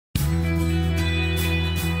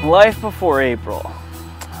Life before April.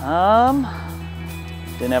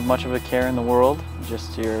 Didn't have much of a care in the world.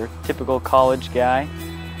 Just your typical college guy.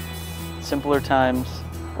 Simpler times.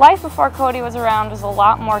 Life before Cody was around was a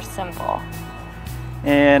lot more simple.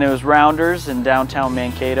 And it was rounders in downtown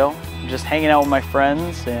Mankato. Just hanging out with my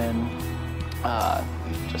friends and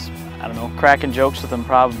just, I don't know, cracking jokes with them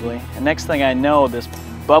probably. And next thing I know, this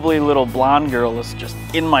bubbly little blonde girl is just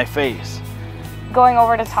in my face. Going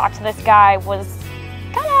over to talk to this guy was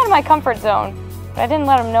kind of out of my comfort zone, but I didn't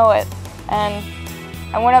let him know it. And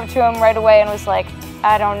I went up to him right away and was like,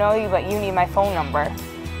 I don't know you, but you need my phone number.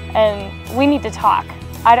 And we need to talk.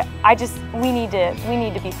 We need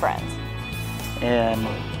to be friends. And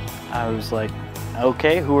I was like,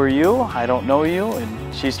 okay, who are you? I don't know you.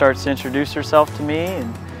 And she starts to introduce herself to me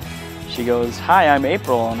and she goes, hi, I'm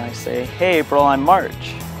April. And I say, hey, April, I'm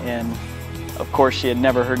March. And of course, she had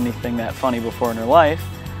never heard anything that funny before in her life.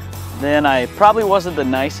 Then I probably wasn't the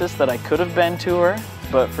nicest that I could have been to her,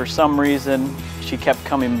 but for some reason, she kept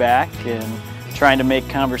coming back and trying to make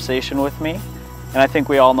conversation with me. And I think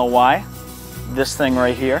we all know why. This thing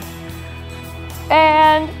right here.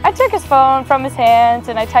 And I took his phone from his hands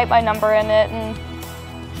and I typed my number in it, and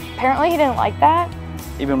apparently he didn't like that.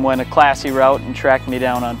 Even went a classy route and tracked me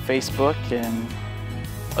down on Facebook. And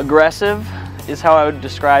aggressive is how I would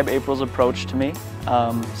describe April's approach to me.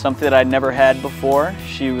 Something that I'd never had before.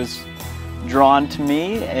 She was drawn to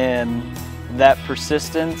me, and that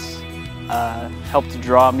persistence helped to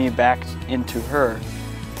draw me back into her.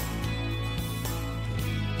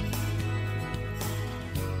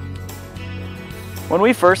 When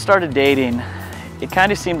we first started dating, it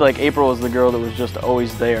kind of seemed like April was the girl that was just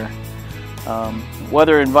always there.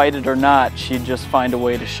 Whether invited or not, she'd just find a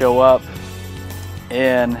way to show up.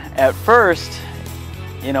 And at first,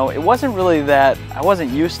 you know, it wasn't really that, I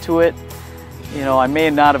wasn't used to it. You know, I may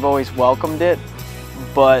not have always welcomed it,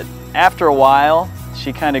 but after a while,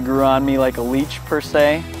 she kind of grew on me like a leech per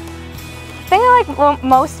se. The thing I like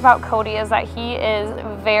most about Cody is that he is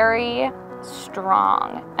very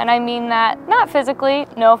strong. And I mean that not physically,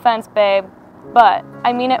 no offense, babe, but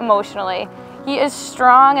I mean it emotionally. He is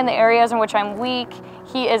strong in the areas in which I'm weak.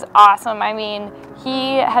 He is awesome. I mean,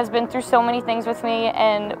 he has been through so many things with me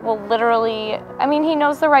and will literally, I mean, he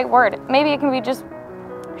knows the right word. Maybe it can be just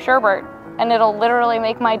sherbert and it'll literally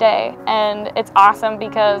make my day. And it's awesome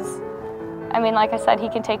because, I mean, like I said, he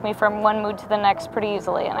can take me from one mood to the next pretty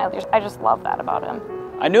easily, and I just love that about him.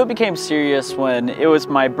 I knew it became serious when it was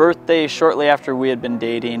my birthday shortly after we had been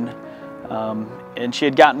dating, and she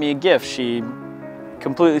had gotten me a gift. She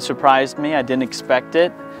completely surprised me. I didn't expect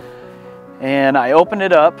it. And I opened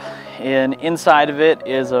it up, and inside of it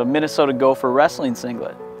is a Minnesota Gopher wrestling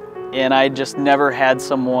singlet. And I just never had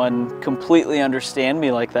someone completely understand me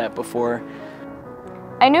like that before.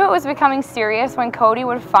 I knew it was becoming serious when Cody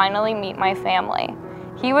would finally meet my family.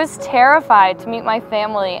 He was terrified to meet my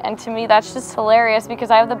family, and to me that's just hilarious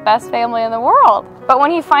because I have the best family in the world. But when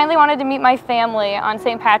he finally wanted to meet my family on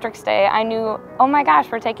St. Patrick's Day, I knew, oh my gosh,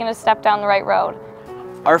 we're taking a step down the right road.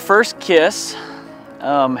 Our first kiss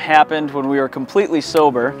happened when we were completely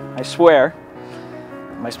sober, I swear.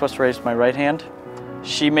 Am I supposed to raise my right hand?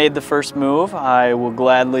 She made the first move, I will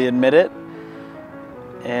gladly admit it.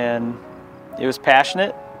 And it was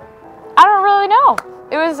passionate. I don't really know.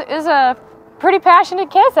 It was a pretty passionate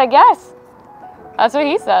kiss, I guess. That's what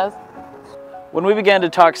he says. When we began to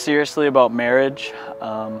talk seriously about marriage,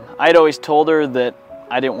 I'd always told her that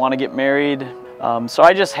I didn't want to get married. So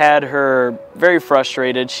I just had her very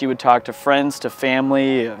frustrated. She would talk to friends, to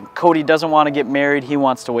family. Cody doesn't want to get married. He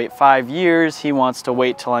wants to wait 5 years. He wants to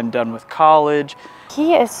wait till I'm done with college.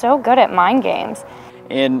 He is so good at mind games.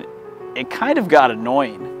 And it kind of got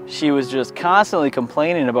annoying. She was just constantly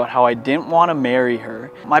complaining about how I didn't want to marry her.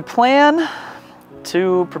 My plan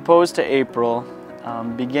to propose to April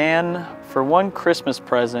began for one Christmas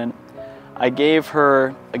present. I gave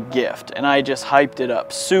her a gift and I just hyped it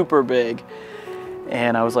up super big.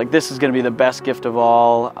 And I was like, this is going to be the best gift of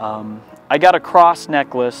all. I got a cross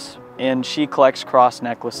necklace, and she collects cross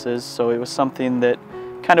necklaces, so it was something that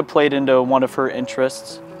kind of played into one of her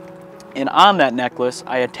interests. And on that necklace,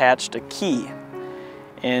 I attached a key.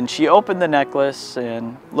 And she opened the necklace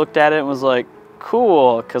and looked at it and was like,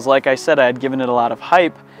 cool, because like I said, I had given it a lot of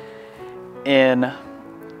hype. And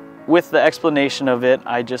with the explanation of it,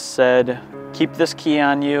 I just said, keep this key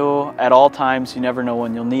on you at all times. You never know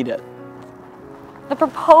when you'll need it. The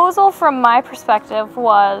proposal from my perspective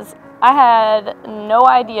was, I had no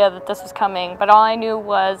idea that this was coming, but all I knew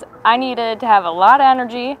was I needed to have a lot of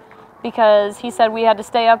energy because he said we had to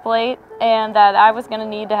stay up late and that I was going to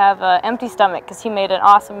need to have an empty stomach because he made an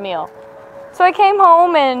awesome meal. So I came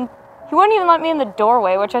home and He wouldn't even let me in the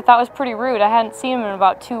doorway, which I thought was pretty rude. I hadn't seen him in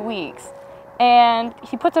about 2 weeks. And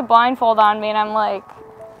he puts a blindfold on me, and I'm like,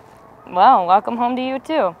 well, welcome home to you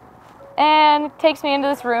too. And takes me into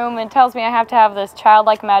this room and tells me I have to have this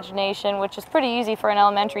childlike imagination, which is pretty easy for an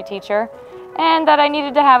elementary teacher, and that I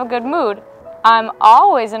needed to have a good mood. I'm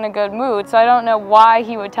always in a good mood, so I don't know why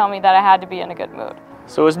he would tell me that I had to be in a good mood.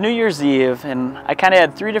 So it was New Year's Eve, and I kind of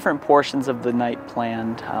had 3 different portions of the night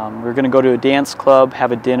planned. We were going to go to a dance club,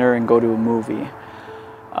 have a dinner, and go to a movie.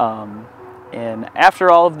 And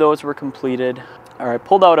after all of those were completed, I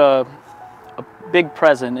pulled out a big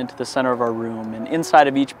present into the center of our room, and inside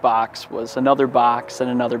of each box was another box and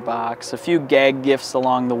another box, a few gag gifts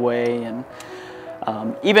along the way, and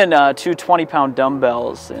even 2 20-pound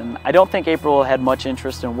dumbbells. And I don't think April had much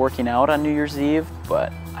interest in working out on New Year's Eve,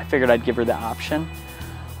 but I figured I'd give her the option.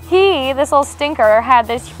 He, this little stinker, had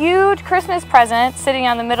this huge Christmas present sitting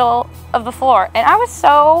on the middle of the floor, and I was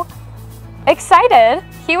so excited.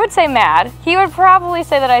 He would say mad. He would probably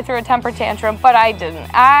say that I threw a temper tantrum, but I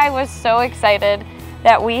didn't. I was so excited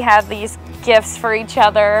that we had these gifts for each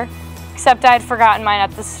other, except I'd forgotten mine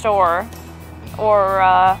at the store. Or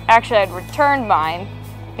actually I'd returned mine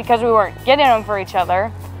because we weren't getting them for each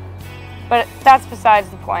other. But that's besides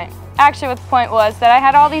the point. Actually what the point was that I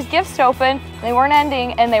had all these gifts to open, they weren't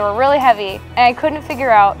ending, and they were really heavy, and I couldn't figure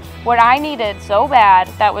out what I needed so bad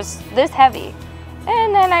that was this heavy.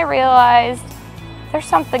 And then I realized there's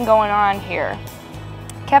something going on here.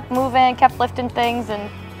 Kept moving, kept lifting things, and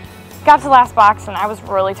got to the last box, and I was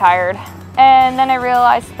really tired. And then I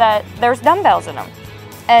realized that there's dumbbells in them.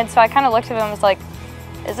 And so I kind of looked at them and was like,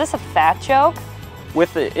 is this a fat joke?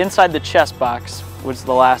 With inside the chest box was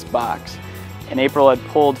the last box, and April had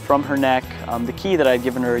pulled from her neck the key that I'd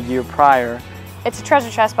given her a year prior. It's a treasure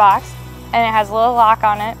chest box, and it has a little lock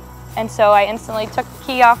on it. And so I instantly took the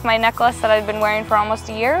key off my necklace that I'd been wearing for almost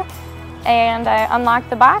a year, and I unlocked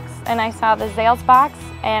the box, and I saw the Zales box,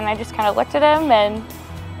 and I just kind of looked at him, and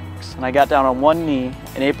I got down on one knee,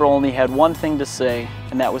 and April only had one thing to say,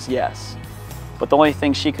 and that was yes. But the only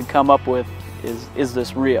thing she could come up with is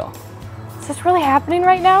this real? Is this really happening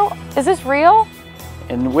right now? Is this real?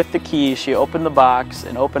 And with the key, she opened the box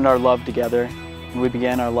and opened our love together, and we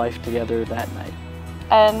began our life together that night.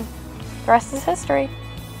 And the rest is history.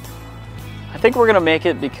 I think we're gonna make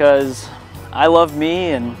it because I love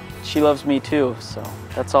me and she loves me too, so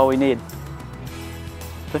that's all we need.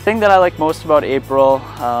 The thing that I like most about April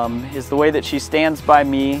is the way that she stands by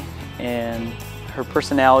me and her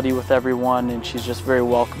personality with everyone, and she's just very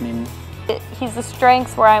welcoming. He's the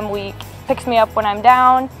strength where I'm weak, picks me up when I'm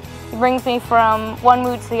down, he brings me from one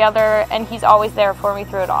mood to the other, and he's always there for me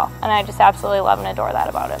through it all. And I just absolutely love and adore that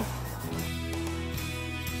about him.